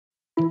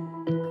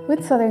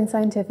With Southern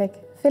Scientific,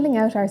 filling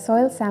out our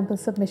soil sample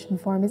submission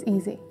form is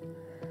easy.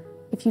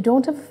 If you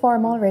don't have a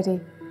form already,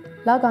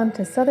 log on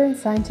to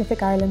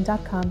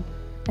southernscientificireland.com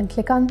and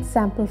click on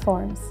Sample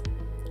Forms.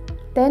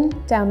 Then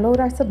download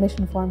our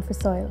submission form for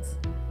soils.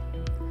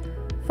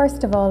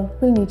 First of all,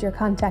 we'll need your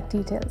contact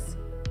details.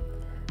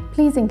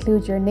 Please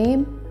include your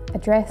name,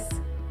 address,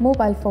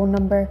 mobile phone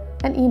number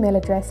and email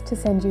address to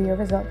send you your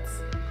results.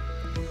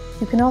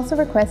 You can also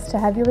request to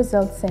have your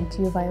results sent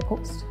to you via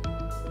post.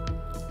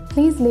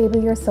 Please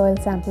label your soil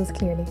samples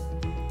clearly.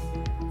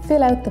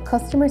 Fill out the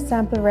customer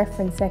sample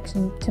reference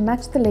section to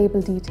match the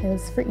label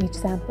details for each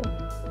sample.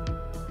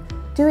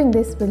 Doing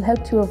this will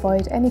help to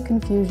avoid any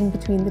confusion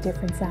between the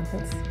different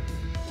samples.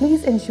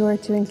 Please ensure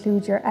to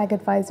include your Ag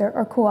Advisor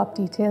or co-op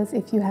details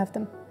if you have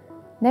them.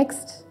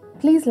 Next,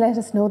 please let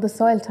us know the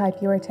soil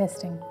type you are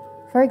testing.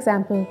 For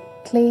example,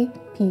 clay,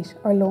 peat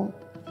or loam.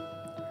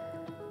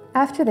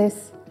 After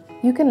this,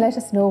 you can let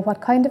us know what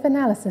kind of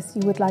analysis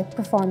you would like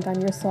performed on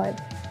your soil.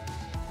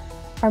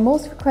 Our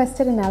most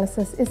requested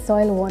analysis is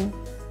Soil 1,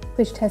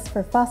 which tests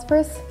for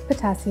phosphorus,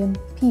 potassium,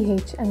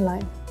 pH and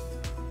lime.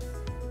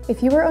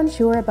 If you are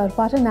unsure about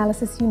what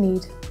analysis you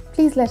need,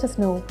 please let us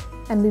know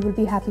and we will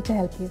be happy to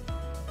help you.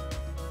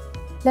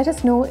 Let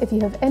us know if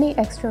you have any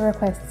extra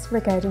requests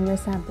regarding your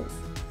samples.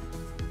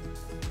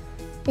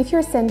 If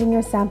you're sending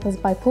your samples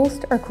by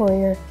post or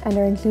courier and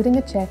are including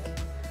a check,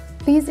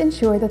 please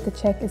ensure that the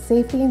check is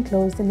safely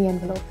enclosed in the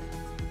envelope.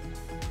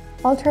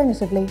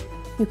 Alternatively,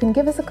 you can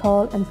give us a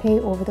call and pay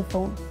over the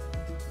phone.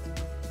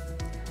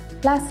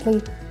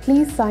 Lastly,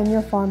 please sign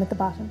your form at the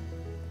bottom.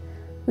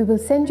 We will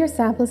send your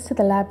samples to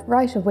the lab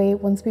right away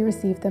once we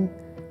receive them,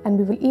 and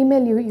we will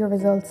email you your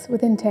results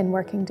within 10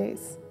 working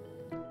days.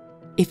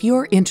 If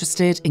you're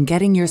interested in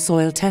getting your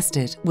soil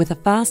tested with a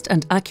fast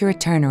and accurate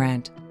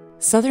turnaround,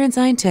 Southern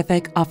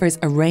Scientific offers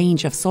a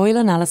range of soil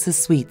analysis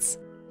suites.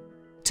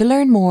 To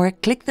learn more,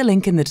 click the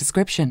link in the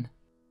description.